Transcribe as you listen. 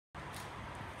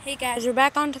Hey guys, we're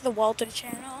back onto the Walter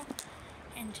channel,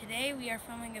 and today we are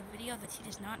filming a video that he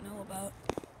does not know about.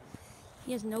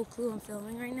 He has no clue I'm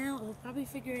filming right now. He'll probably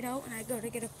figure it out when I go to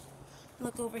get a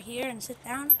look over here and sit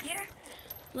down up here.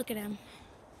 Look at him.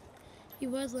 He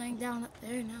was laying down up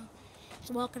there, now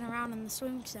he's walking around in the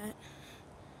swing set.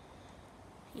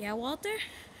 Yeah, Walter?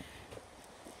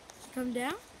 Come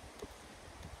down?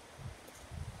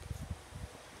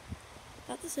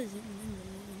 Thought this was even in the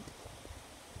movie.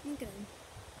 Look at him.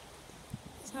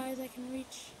 As high as I can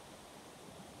reach.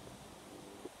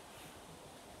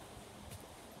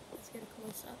 Let's get a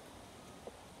close up.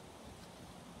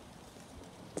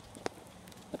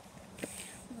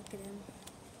 Look at him.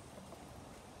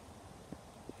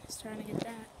 He's trying to get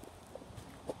that.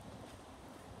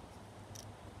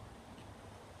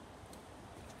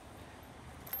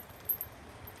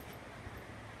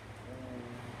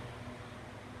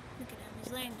 Look at him,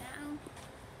 he's laying down.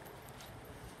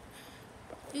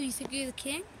 Do you think you're the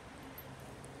king?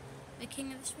 The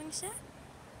king of the swing set?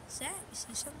 What's that? You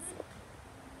see something?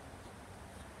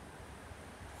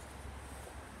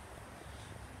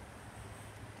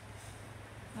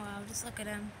 Wow, just look at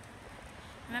him.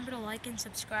 Remember to like and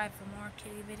subscribe for more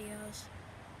kitty videos.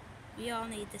 We all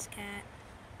need this cat.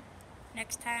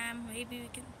 Next time, maybe we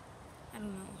can, I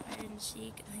don't know, hide and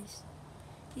seek.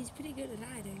 He's pretty good at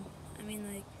hiding. I mean,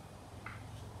 like,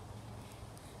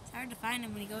 it's hard to find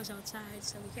him when he goes outside,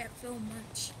 so we can't film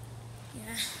much.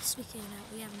 Yeah, speaking of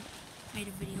that, we haven't made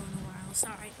a video in a while.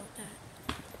 Sorry about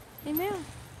that. Hey, man.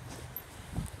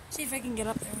 See if I can get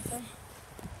up there with him.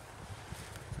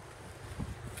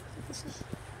 This is,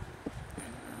 I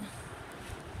don't know.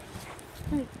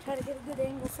 Let me try to get a good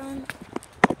angle from him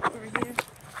over here.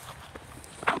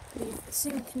 See if this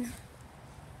thing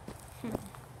can.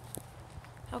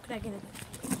 How could I get a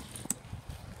good?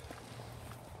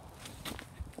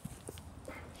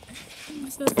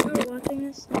 So if you are watching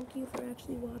this, thank you for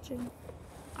actually watching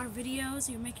our videos.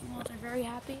 You're making Walter very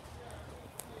happy.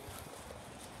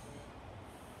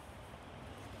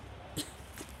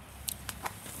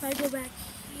 If I go back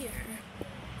here,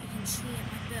 you can see it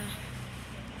like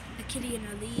the kitty in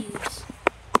the leaves.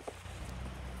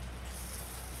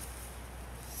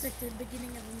 It's like the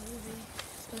beginning of a movie,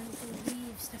 going through the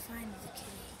leaves to find the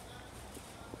kitty.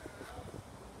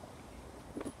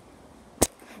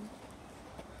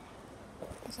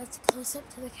 So that's a close up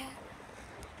to the cat.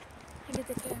 I get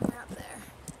the camera out there.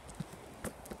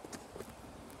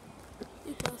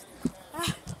 Too close.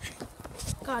 Ah!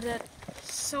 God,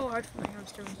 that's so hard for my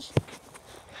arms to reach.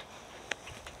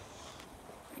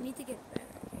 I need to get better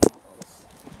angles.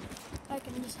 I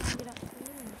can just hang it up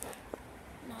there.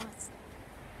 No, it's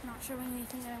not showing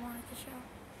anything that I wanted to show.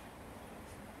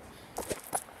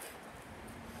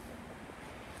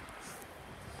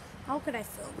 How could I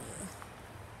film you?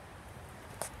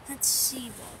 Let's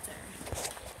see, Walter.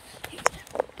 Here.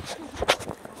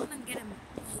 I want to get him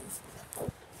moved.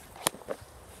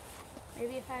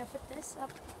 Maybe if I put this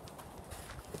up.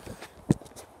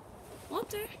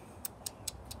 Walter.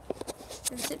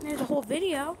 Been sitting there the whole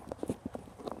video.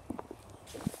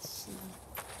 Let's see.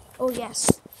 Oh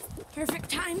yes. Perfect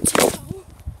time to go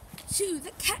to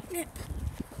the catnip.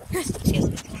 Excuse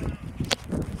me.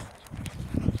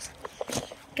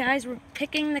 Guys, we're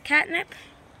picking the catnip.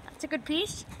 That's a good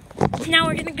piece. Now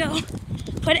we're gonna go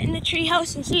put it in the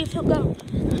treehouse and see if he'll go.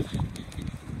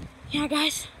 Yeah,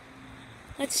 guys,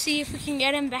 let's see if we can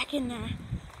get him back in there.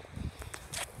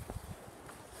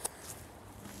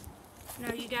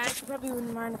 Now, you guys probably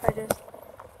wouldn't mind if I just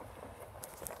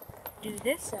do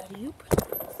this.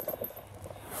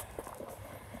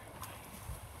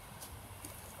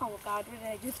 Oh God, what did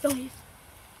I just leave?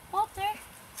 Walter,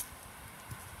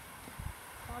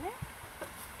 on it?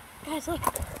 Guys, look.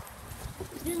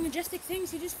 He's doing majestic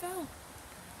things. He just fell.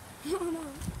 Oh no.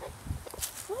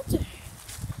 Walter.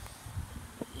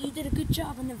 You did a good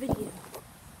job on the video.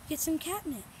 Get some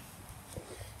catnip.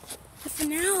 The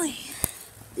finale.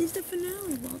 This is the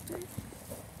finale, Walter.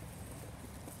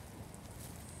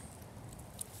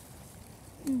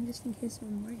 Just in case of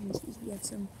emergencies, we had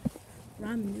some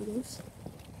ramen noodles.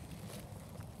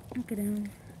 Look at him.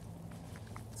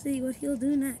 See what he'll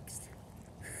do next.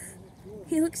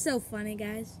 He looks so funny,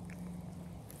 guys.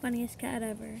 Funniest cat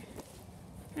ever.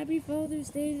 Happy Father's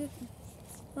Day to the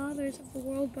fathers of the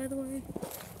world, by the way.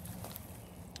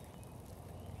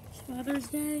 It's Father's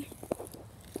Day.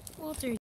 Walter.